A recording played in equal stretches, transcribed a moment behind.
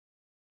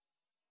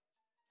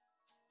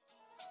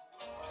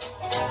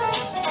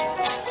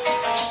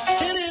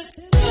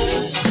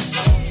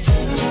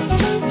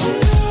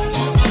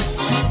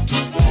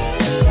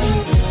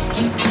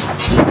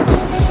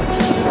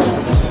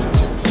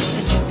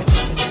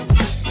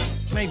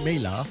made me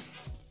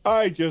laugh.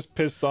 I just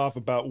pissed off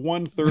about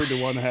 1/3 to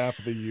 1/2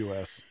 of the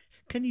U.S.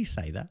 Can you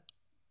say that?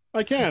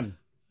 I can.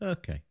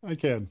 Okay. I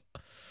can.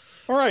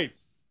 All right.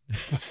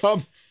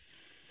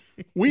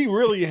 We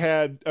really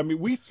had,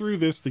 we threw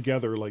this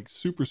together like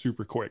super,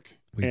 super quick.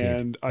 We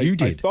and did. You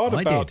did. I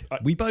thought about,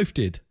 we both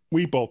did.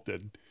 We both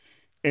did.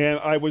 And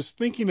I was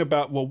thinking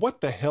about, well, what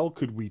the hell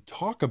could we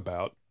talk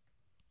about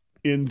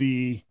in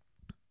the,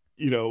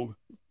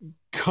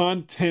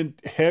 content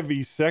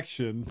heavy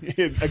section?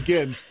 And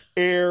again,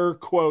 air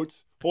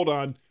quotes. Hold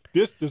on.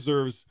 This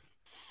deserves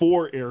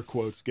 4 air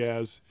quotes,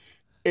 Gaz.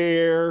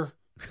 Air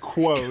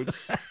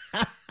quotes.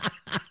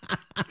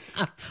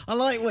 I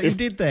like what you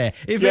did there.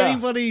 If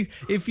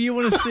you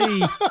want to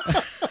see,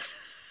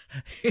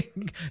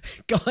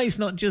 Guy's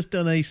not just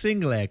done a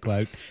single air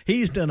quote,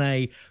 he's done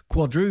a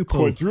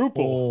quadruple.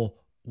 Or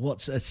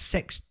what's a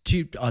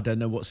sextuple? I don't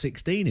know what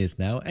 16 is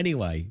now.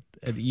 Anyway,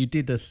 you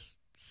did a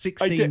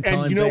 16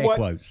 times air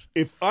quotes.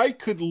 If I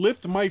could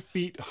lift my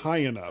feet high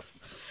enough,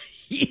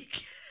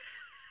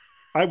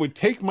 I would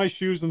take my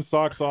shoes and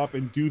socks off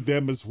and do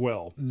them as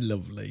well.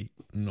 Lovely.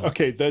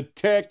 Okay, the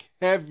tech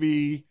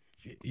heavy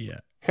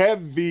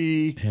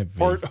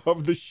part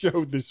of the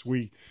show this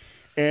week.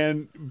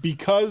 And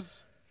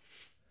because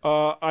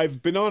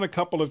I've been on a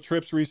couple of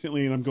trips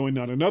recently and I'm going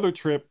on another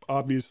trip,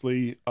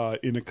 obviously,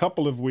 in a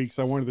couple of weeks,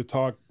 I wanted to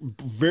talk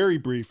very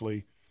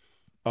briefly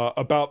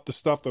about the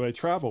stuff that I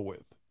travel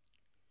with.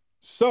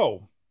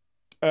 So,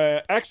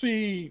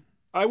 actually,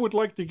 I would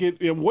like to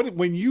get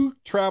when you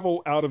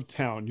travel out of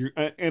town,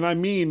 and I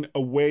mean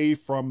away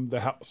from the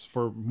house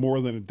for more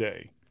than a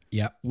day.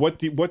 Yeah. What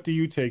do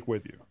you take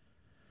with you?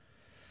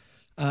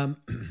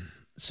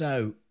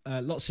 So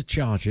lots of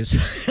chargers.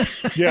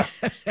 Yeah.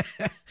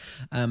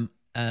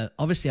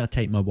 Obviously, I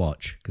take my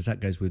watch because that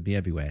goes with me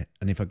everywhere.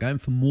 And if I'm going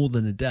for more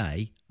than a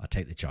day, I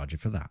take the charger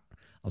for that.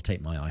 I'll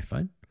take my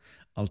iPhone.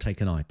 I'll take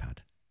an iPad.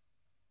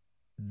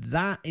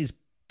 That is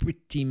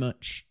pretty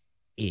much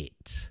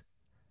it.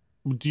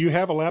 Do you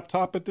have a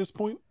laptop at this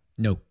point?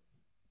 No.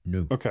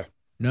 Okay.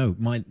 No,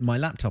 my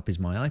laptop is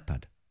my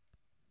iPad.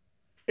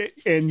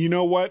 And you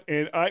know what?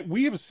 And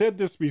we have said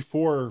this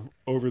before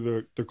over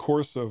the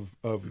course of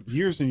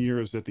years and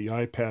years that the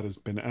iPad has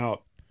been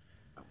out.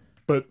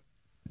 But,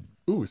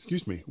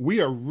 excuse me. We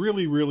are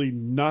really, really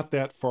not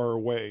that far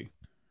away,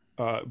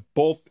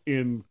 both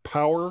in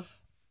power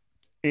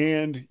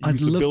and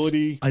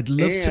usability. I'd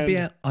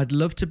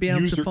love to be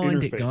able to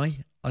find it, Guy.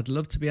 interface. I'd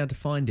love to be able to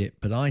find it.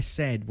 But I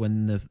said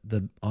when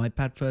the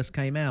iPad first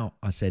came out,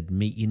 I said,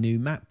 meet your new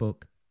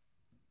MacBook.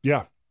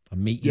 Yeah. Or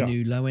meet your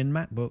new low-end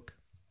MacBook.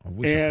 I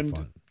wish I could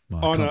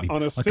find it.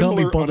 I can't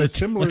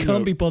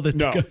be bothered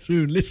to go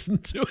through and listen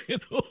to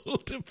it all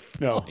to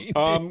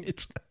find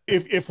it.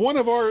 If one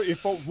of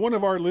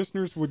our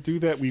listeners would do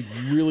that, we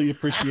really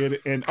appreciate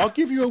it. And I'll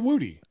give you a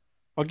Woody.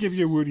 I'll give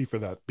you a Woody for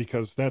that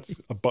because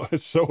that's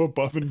so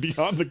above and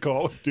beyond the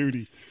Call of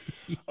Duty.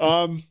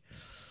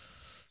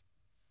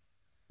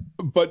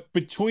 But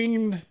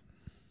between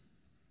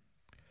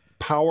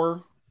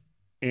power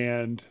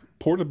and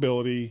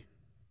portability,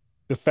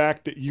 the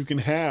fact that you can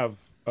have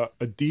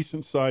a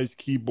decent sized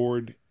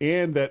keyboard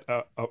and that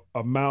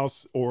a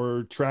mouse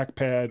or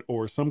trackpad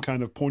or some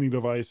kind of pointing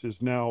device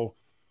is now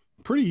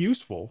pretty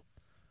useful.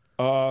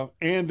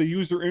 And the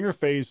user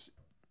interface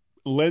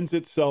lends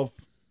itself,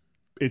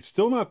 it's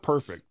still not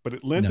perfect, but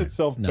it lends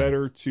itself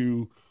better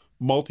to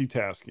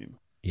multitasking.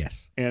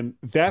 Yes. And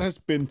that has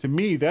been, to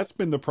me, that's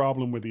been the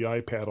problem with the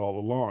iPad all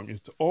along.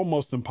 It's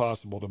almost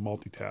impossible to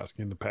multitask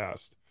in the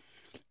past.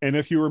 And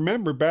if you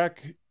remember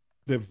back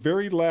the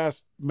very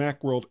last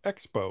Macworld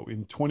Expo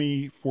in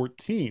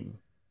 2014,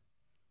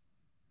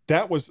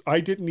 I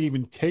didn't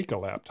even take a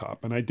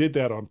laptop, and I did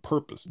that on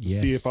purpose to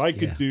see if I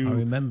could do. I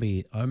remember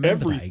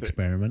everything. That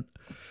experiment.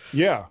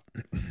 Yeah,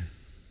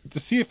 to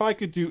see if I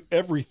could do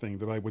everything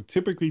that I would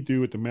typically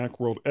do at the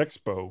Macworld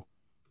Expo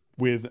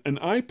with an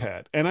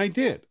iPad, and I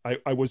did.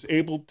 I was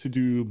able to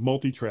do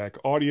multi-track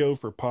audio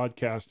for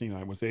podcasting.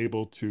 I was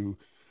able to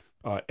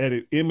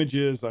edit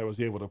images. I was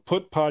able to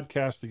put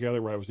podcasts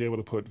together, where I was able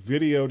to put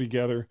video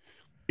together.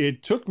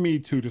 It took me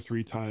 2 to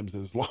 3 times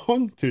as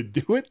long to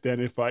do it than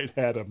if I'd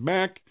had a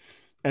Mac.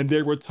 And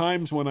there were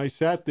times when I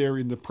sat there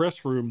in the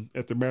press room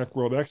at the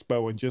Macworld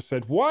Expo and just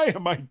said, why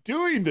am I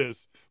doing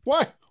this?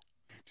 Why?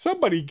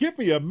 Somebody give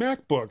me a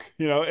MacBook,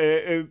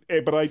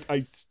 but I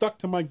stuck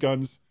to my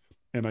guns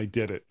and I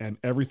did it, and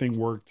everything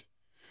worked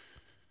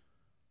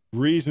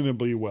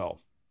reasonably well.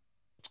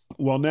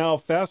 Well, now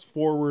fast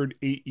forward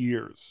 8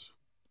 years,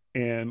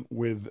 and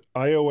with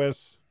iPad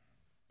OS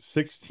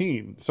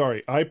 16,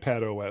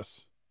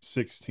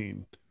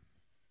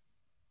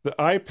 the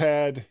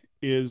iPad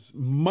is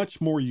much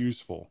more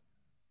useful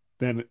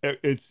than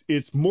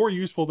it's more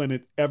useful than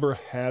it ever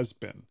has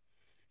been.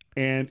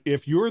 And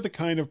if you're the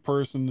kind of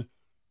person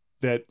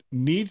that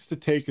needs to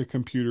take a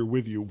computer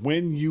with you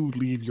when you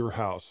leave your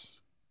house,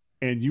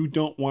 and you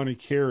don't want to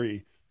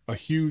carry a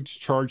huge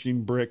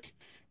charging brick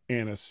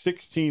and a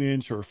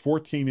 16-inch or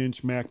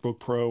 14-inch MacBook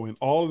Pro and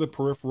all of the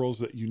peripherals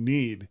that you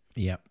need.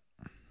 Yep.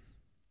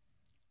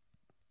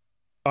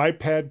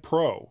 iPad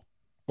Pro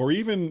or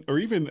even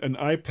an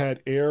iPad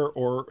Air,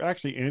 or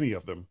actually any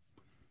of them,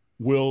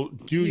 will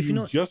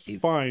do just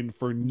fine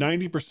for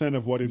 90%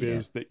 of what it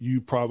is that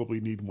you probably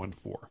need one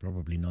for.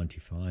 Probably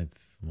 95,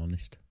 if I'm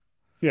honest.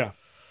 Yeah.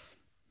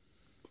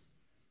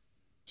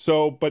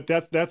 So, but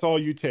that's all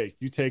you take.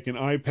 You take an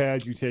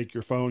iPad, you take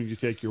your phone, you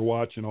take your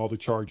watch, and all the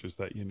charges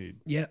that you need.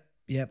 Yep.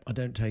 I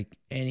don't take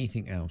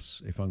anything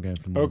else if I'm going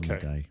for more than a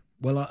day.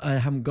 Well, I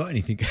haven't got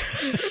anything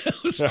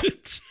else to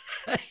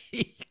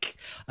take.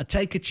 I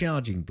take a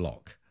charging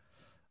block.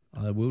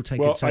 I will take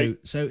it.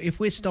 So if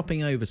we're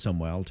stopping over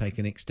somewhere, I'll take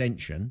an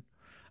extension,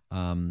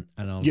 and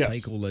I'll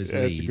take all those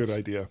leads. That's a good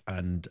idea.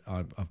 And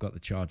I've got the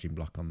charging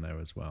block on there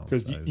as well.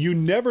 Because you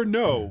never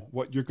know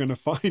what you're going to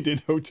find in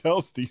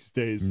hotels these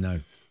days. No.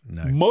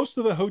 Most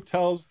of the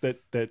hotels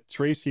that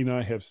Tracy and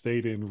I have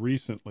stayed in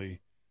recently,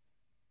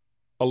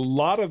 a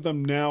lot of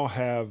them now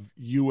have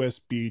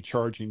USB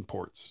charging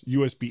ports,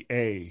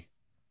 USB-A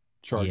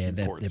charging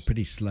ports. They're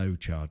pretty slow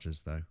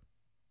chargers, though.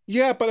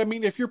 Yeah, but I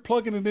mean, if you're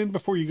plugging it in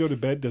before you go to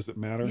bed, does it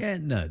matter? Yeah,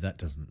 no, that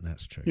doesn't.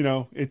 That's true.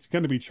 It's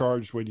going to be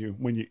charged when you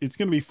it's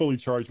going to be fully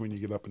charged when you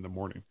get up in the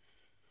morning.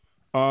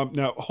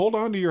 Now hold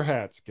on to your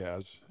hats,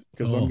 Gaz,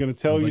 because I'm going to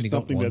tell you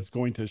something that's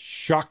going to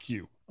shock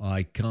you.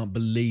 I can't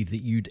believe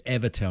that you'd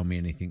ever tell me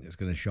anything that's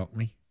going to shock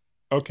me.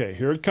 Okay,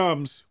 here it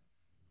comes.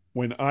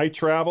 When I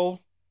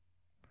travel,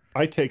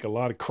 I take a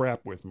lot of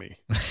crap with me.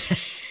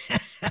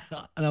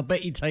 And I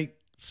bet you take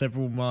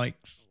several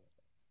mics.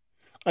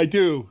 I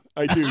do.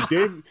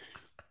 Dave,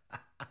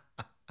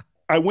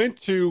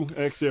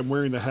 actually, I'm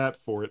wearing the hat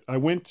for it. I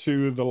went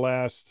to the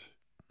last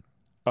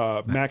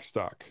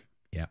MacStock.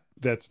 Yeah.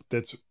 That's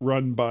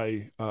run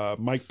by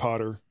Mike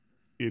Potter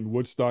in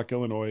Woodstock,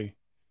 Illinois.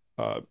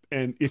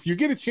 And if you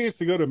get a chance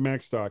to go to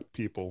MacStock,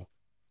 people,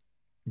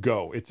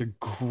 go. It's a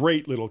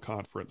great little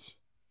conference.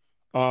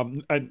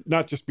 And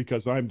not just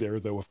because I'm there,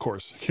 though, of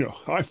course,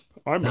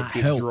 I'm that a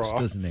big helps, draw.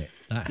 Doesn't it?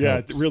 That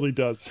helps. It really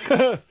does.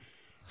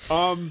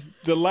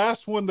 The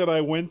last one that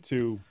I went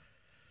to,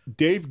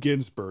 Dave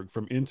Ginsburg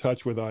from In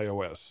Touch with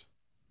iOS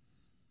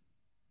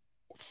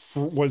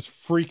was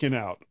freaking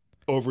out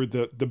over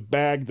the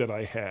bag that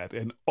I had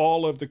and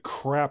all of the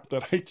crap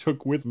that I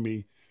took with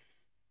me.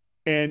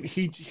 And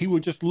he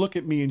would just look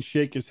at me and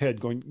shake his head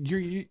going,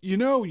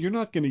 you're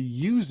not going to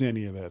use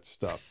any of that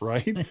stuff,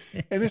 right?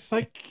 And it's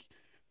like,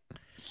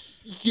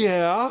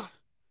 yeah,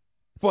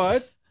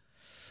 but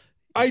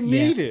I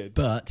needed.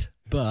 But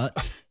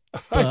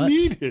I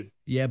needed.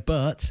 Yeah,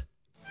 but.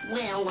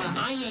 Well,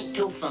 I ain't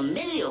too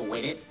familiar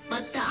with it,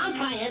 but I'll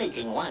try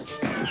anything once.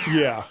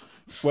 Yeah.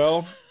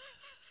 Well,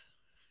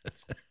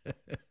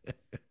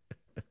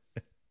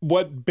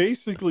 what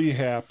basically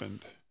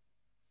happened,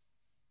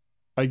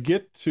 I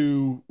get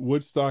to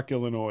Woodstock,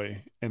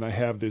 Illinois, and I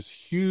have this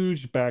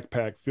huge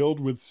backpack filled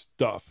with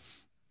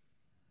stuff.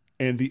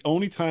 And the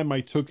only time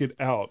I took it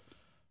out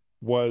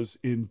was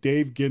in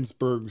Dave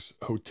Ginsburg's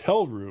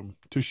hotel room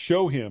to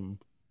show him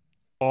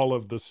all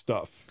of the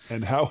stuff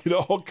and how it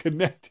all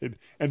connected.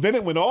 And then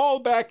it went all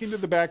back into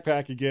the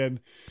backpack again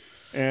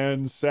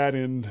and sat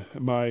in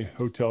my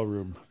hotel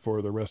room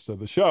for the rest of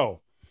the show.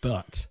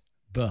 But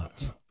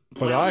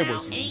I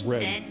was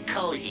ready. Ain't that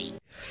cozy?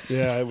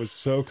 Yeah, it was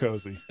so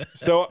cozy.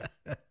 So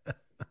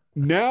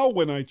now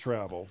when I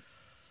travel,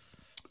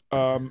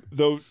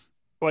 though,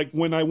 like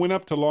when I went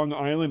up to Long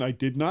Island, I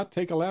did not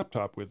take a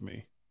laptop with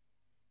me.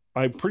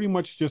 I pretty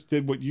much just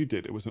did what you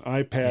did. It was an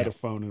iPad, a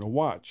phone, and a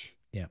watch.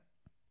 Yeah.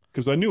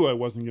 Because I knew I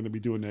wasn't going to be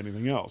doing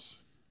anything else.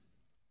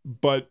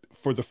 But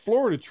for the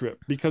Florida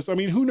trip, because, I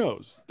mean, who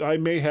knows? I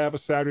may have a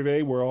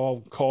Saturday where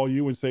I'll call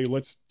you and say,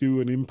 let's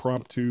do an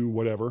impromptu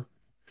whatever.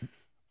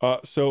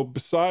 So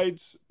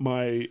besides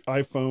my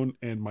iPhone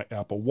and my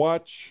Apple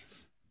Watch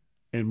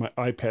and my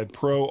iPad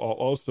Pro, I'll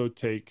also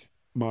take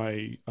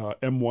my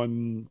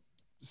M1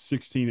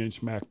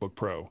 16-inch MacBook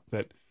Pro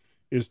that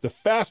is the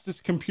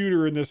fastest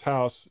computer in this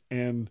house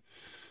and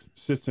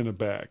sits in a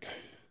bag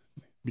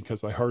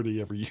because I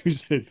hardly ever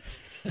use it.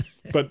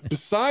 But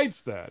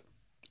besides that,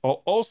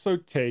 I'll also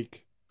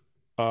take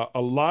a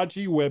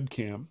Logi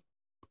webcam,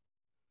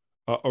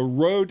 a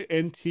Rode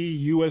NT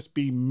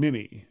USB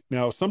Mini.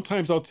 Now,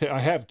 sometimes I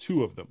have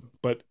two of them,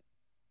 but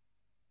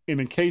in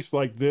a case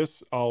like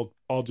this, I'll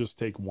just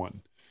take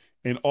one,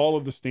 and all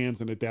of the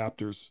stands and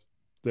adapters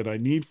that I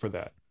need for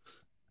that.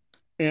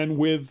 And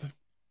with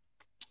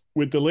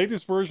the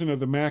latest version of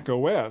the Mac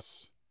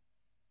OS,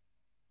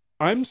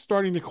 I'm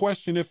starting to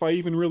question if I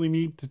even really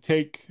need to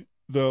take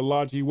the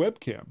Logi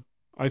webcam.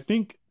 I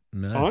think,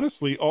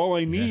 honestly, all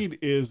I need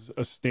is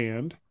a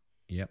stand.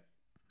 Yep.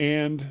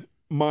 And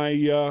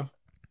my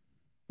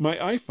my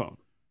iPhone.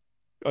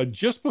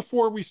 Just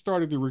before we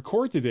started to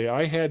record today,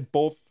 I had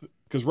both,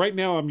 because right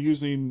now I'm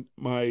using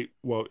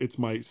it's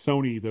my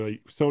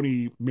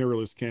Sony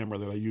mirrorless camera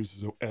that I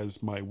use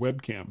as my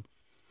webcam.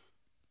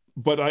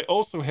 But I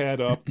also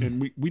had up,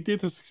 and we did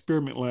this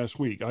experiment last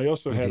week. I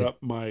also had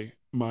up my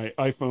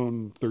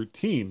iPhone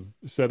 13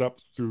 set up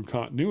through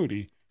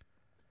Continuity,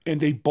 and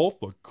they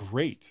both look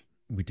great.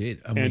 We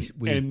did, and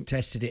we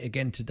tested it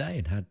again today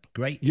and had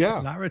great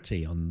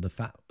clarity on the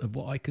fact of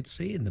what I could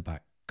see in the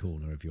back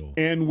corner of your.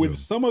 And with room.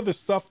 some of the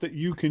stuff that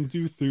you can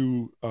do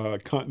through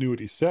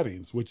continuity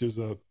settings, which is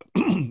a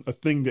a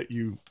thing that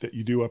you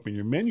do up in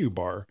your menu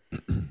bar,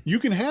 you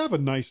can have a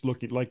nice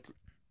looking, like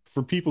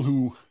for people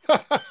who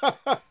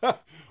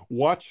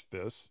watch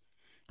this,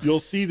 you'll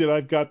see that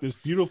I've got this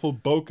beautiful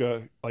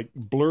bokeh like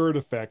blurred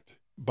effect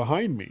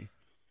behind me.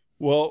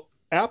 Well,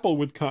 Apple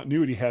with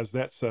continuity has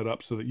that set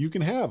up so that you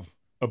can have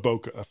a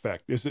bokeh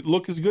effect. Does it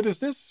look as good as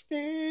this?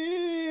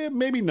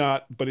 Maybe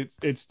not, but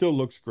it still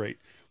looks great.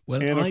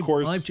 Well, and of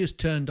course, I've just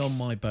turned on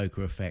my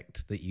bokeh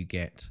effect that you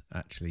get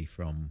actually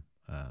from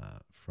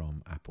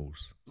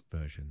Apple's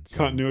version. So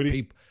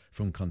continuity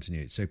from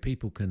continuity, so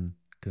people can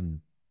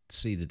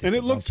see the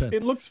difference. And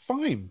it looks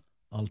fine.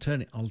 I'll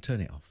turn it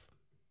off.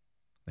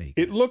 There you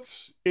go.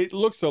 It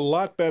looks a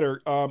lot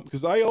better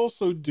because I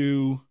also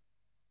do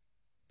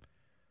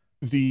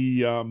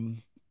the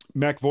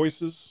Mac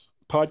Voices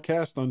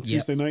podcast on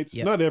Tuesday nights.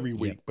 Not every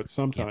week, but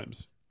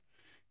sometimes.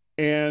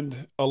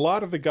 And a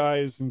lot of the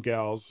guys and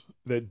gals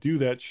that do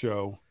that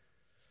show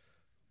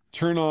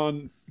turn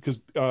on,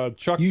 because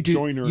Chuck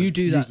Joyner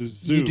uses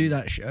Zoom. You do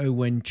that show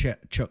when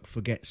Chuck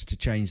forgets to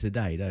change the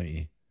day, don't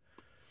you?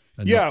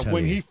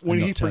 When he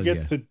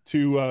forgets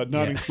to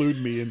not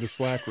include me in the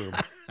Slack room.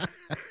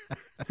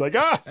 It's like,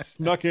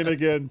 snuck in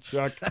again,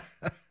 Chuck.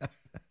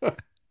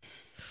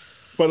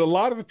 But a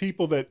lot of the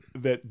people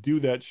that do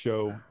that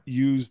show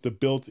use the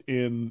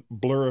built-in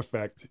blur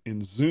effect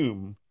in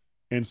Zoom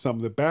and some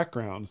of the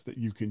backgrounds that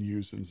you can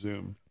use in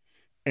Zoom.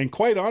 And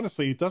quite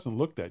honestly, it doesn't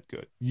look that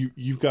good.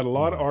 You've got a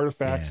lot of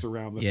artifacts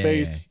around the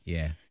face.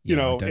 You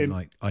know,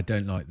 I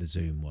don't like the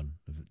Zoom one.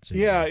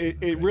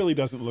 It really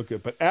doesn't look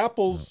good. But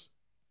Apple's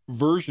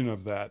version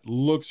of that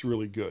looks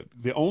really good.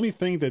 The only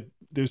thing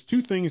there's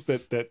two things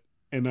that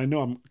and I know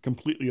I'm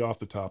completely off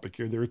the topic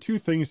here. There are two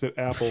things that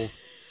Apple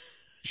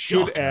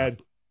should add,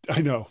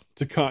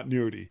 to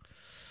continuity.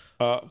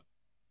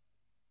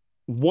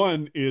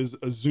 One is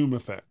a zoom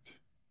effect.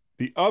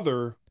 The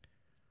other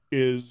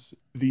is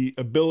the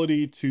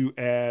ability to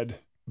add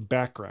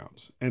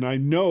backgrounds. And I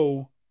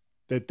know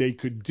that they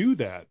could do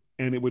that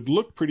and it would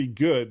look pretty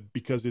good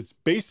because it's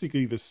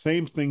basically the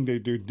same thing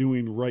that they're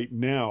doing right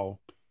now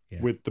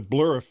with the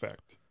blur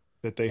effect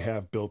that they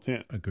have built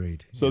in.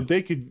 Agreed. So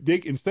they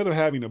instead of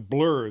having a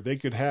blur, they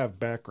could have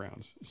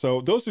backgrounds. So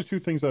those are two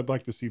things I'd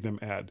like to see them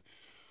add.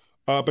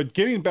 But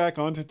getting back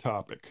onto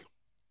topic.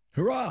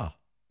 Hurrah!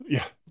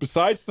 Yeah.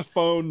 Besides the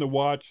phone, the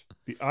watch,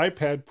 the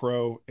iPad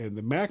Pro, and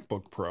the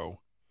MacBook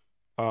Pro,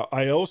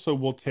 I also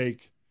will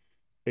take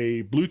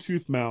a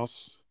Bluetooth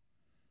mouse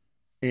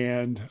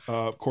and,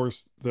 of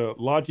course, the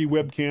Logi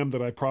webcam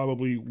that I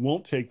probably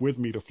won't take with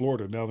me to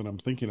Florida now that I'm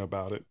thinking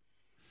about it,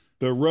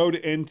 the Rode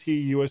NT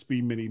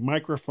USB mini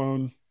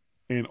microphone,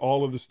 and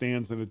all of the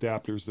stands and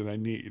adapters that I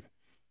need.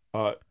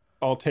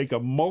 I'll take a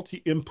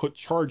multi-input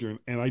charger,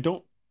 and I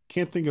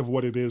can't think of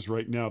what it is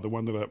right now, the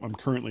one that I'm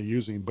currently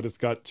using, but it's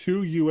got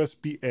 2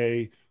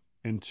 USB-A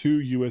and 2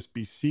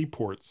 USB-C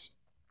ports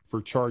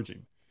for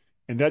charging.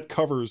 And that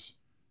covers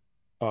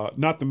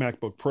not the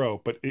MacBook Pro,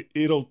 but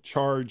it'll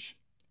charge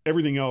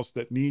everything else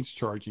that needs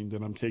charging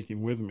that I'm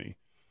taking with me.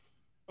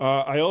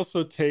 I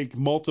also take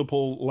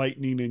multiple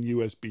Lightning and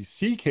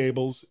USB-C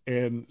cables,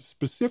 and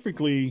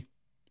specifically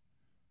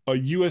a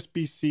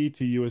USB-C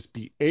to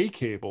USB-A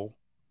cable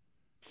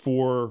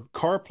for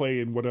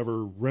CarPlay in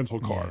whatever rental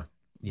car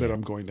that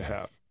I'm going to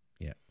have.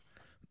 Yeah.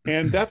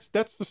 And that's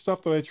the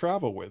stuff that I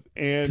travel with.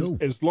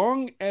 And as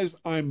long as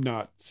I'm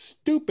not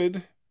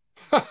stupid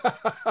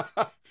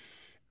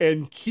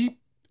and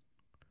keep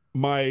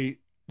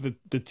the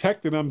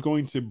tech that I'm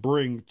going to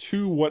bring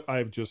to what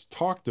I've just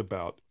talked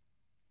about,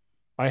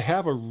 I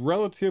have a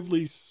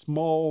relatively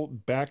small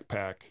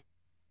backpack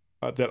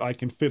that I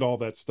can fit all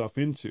that stuff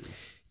into.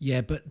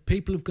 Yeah, but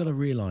people have got to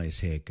realize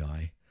here,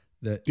 Guy,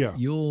 that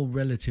your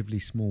relatively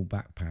small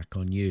backpack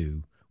on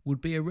you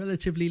would be a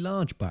relatively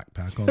large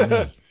backpack on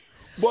me.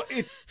 Well,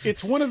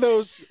 it's one of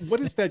those. What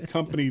is that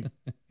company?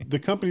 The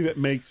company that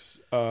makes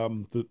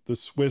the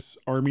Swiss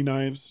Army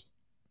knives.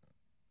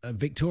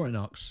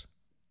 Victorinox.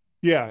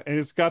 Yeah, and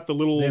it's got the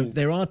little.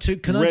 There are two.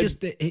 Can I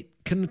just?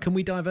 Can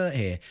we divert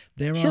here?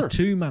 There are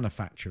two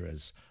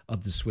manufacturers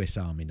of the Swiss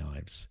Army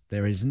knives.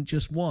 There isn't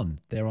just one.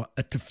 There are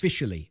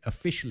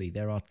officially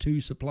there are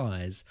two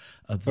suppliers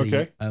of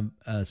the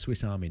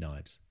Swiss Army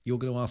knives. You're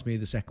going to ask me who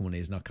the second one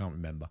is, and I can't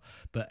remember.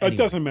 But anyway, it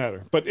doesn't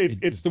matter. But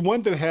it's the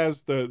one that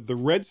has the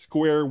red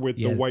square with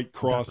the white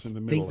cross in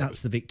the middle. I think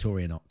that's the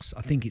Victorinox.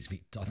 I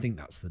think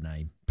that's the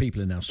name.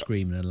 People are now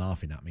screaming and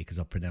laughing at me because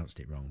I pronounced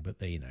it wrong. But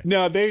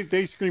No,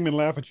 they scream and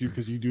laugh at you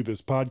because you do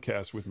this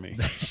podcast with me.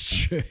 That's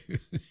true.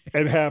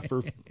 And have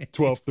for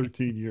 12,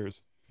 13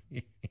 years.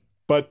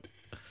 But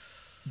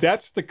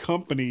that's the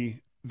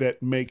company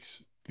that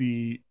makes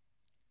the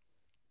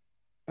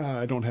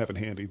I don't have it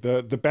handy.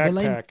 The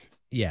backpack.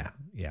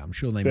 I'm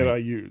sure they that I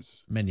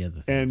use many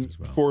other things and as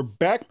well. For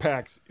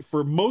backpacks,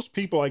 for most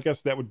people, I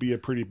guess that would be a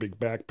pretty big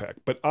backpack.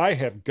 But I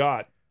have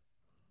got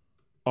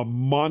a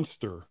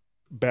monster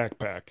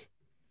backpack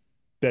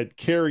that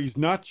carries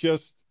not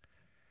just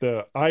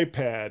the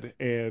iPad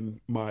and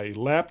my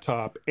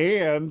laptop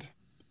and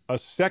a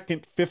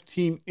second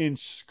 15-inch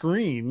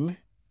screen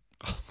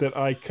that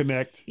I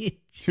connect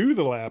to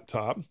the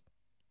laptop.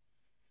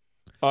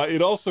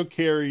 It also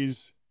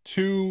carries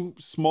 2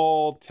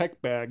 small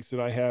tech bags that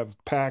I have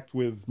packed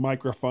with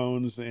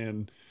microphones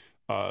and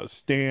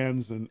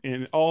stands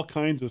and all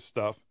kinds of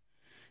stuff.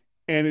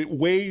 And it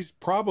weighs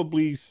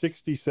probably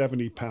 60,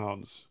 70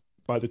 pounds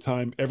by the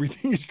time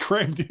everything is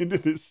crammed into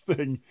this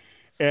thing.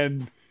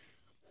 And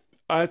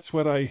that's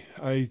what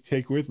I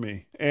take with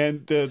me.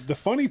 And the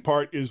funny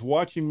part is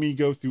watching me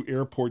go through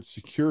airport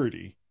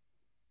security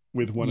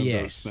with one of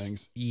those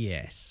things.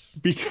 Yes.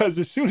 Because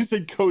as soon as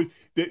it goes,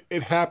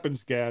 it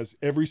happens, Gaz,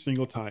 every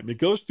single time. It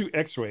goes through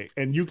X-ray,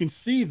 and you can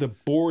see the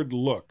bored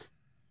look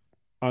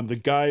on the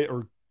guy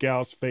or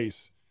gal's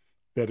face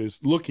that is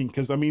looking.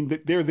 Because, I mean,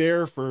 they're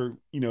there for,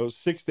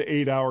 6 to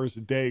 8 hours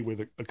a day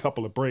with a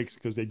couple of breaks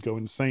because they'd go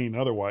insane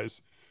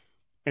otherwise.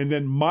 And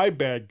then my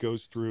bag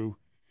goes through,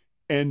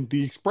 and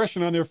the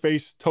expression on their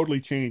face totally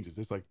changes.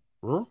 It's like,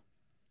 huh?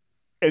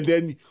 And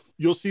then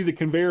you'll see the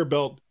conveyor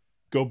belt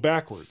go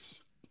backwards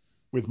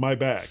with my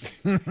bag.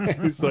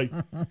 It's like,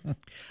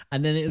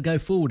 and then it'll go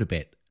forward a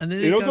bit, and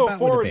then it'll go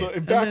forward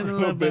and back a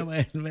little bit,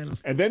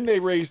 and then they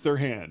raise their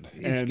hand.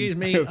 Excuse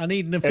me, I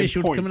need an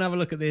official to come and have a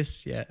look at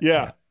this.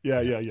 Yeah.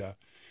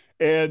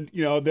 And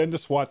then the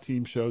SWAT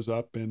team shows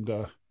up, and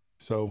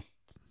so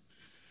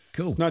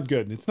cool. It's not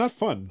good. It's not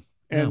fun,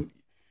 and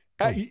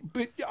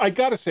but I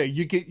gotta say,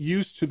 you get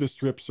used to the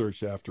strip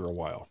search after a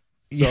while.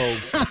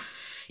 So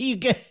you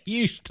get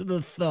used to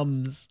the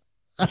thumbs.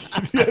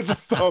 Yeah, the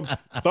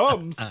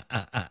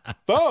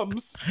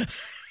thumbs.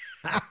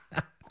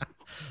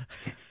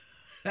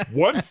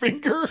 One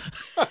finger.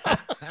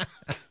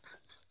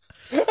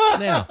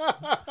 Now,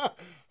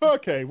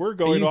 okay, we're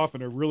going off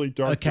in a really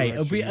dark direction.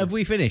 Okay, have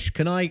we finished?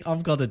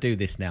 I've got to do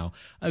this now.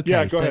 Okay,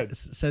 yeah, go ahead.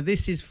 So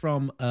this is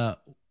from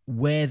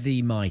Where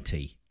the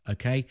Mighty.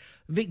 Okay,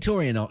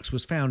 Victorinox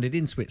was founded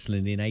in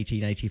Switzerland in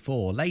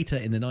 1884. Later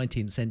in the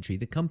 19th century,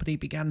 the company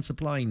began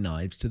supplying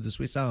knives to the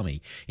Swiss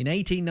Army. In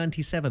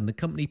 1897, the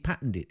company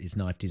patented its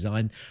knife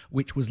design,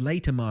 which was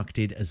later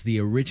marketed as the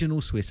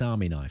original Swiss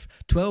Army knife.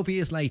 12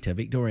 years later,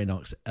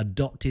 Victorinox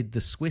adopted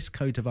the Swiss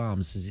coat of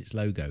arms as its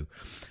logo,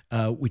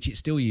 which it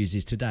still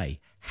uses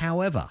today.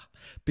 However,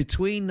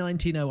 between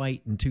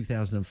 1908 and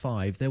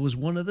 2005, there was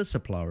one other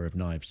supplier of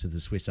knives to the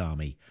Swiss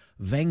Army.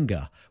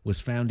 Wenger was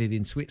founded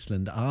in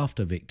Switzerland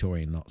after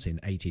Victorinox in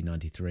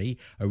 1893.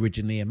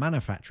 Originally a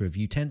manufacturer of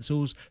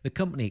utensils, the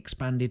company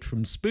expanded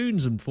from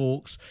spoons and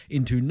forks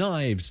into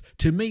knives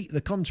to meet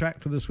the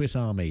contract for the Swiss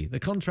Army. The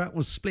contract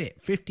was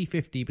split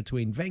 50-50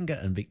 between Wenger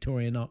and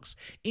Victorinox.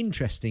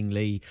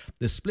 Interestingly,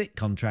 the split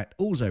contract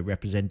also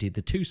represented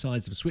the two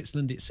sides of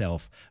Switzerland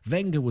itself.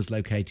 Wenger was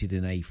located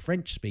in a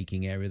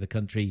French-speaking area of the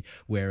country,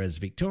 whereas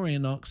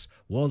Victorinox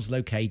was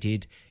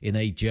located in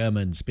a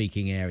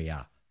German-speaking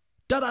area.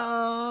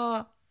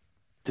 Ta-da!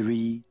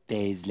 3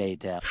 days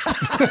later.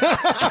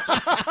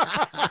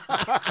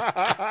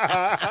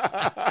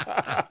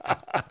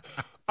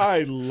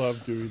 I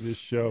love doing this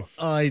show.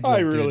 I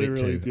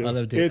really do. I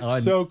love doing it.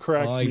 It so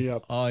cracks me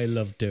up. I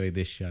love doing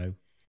this show.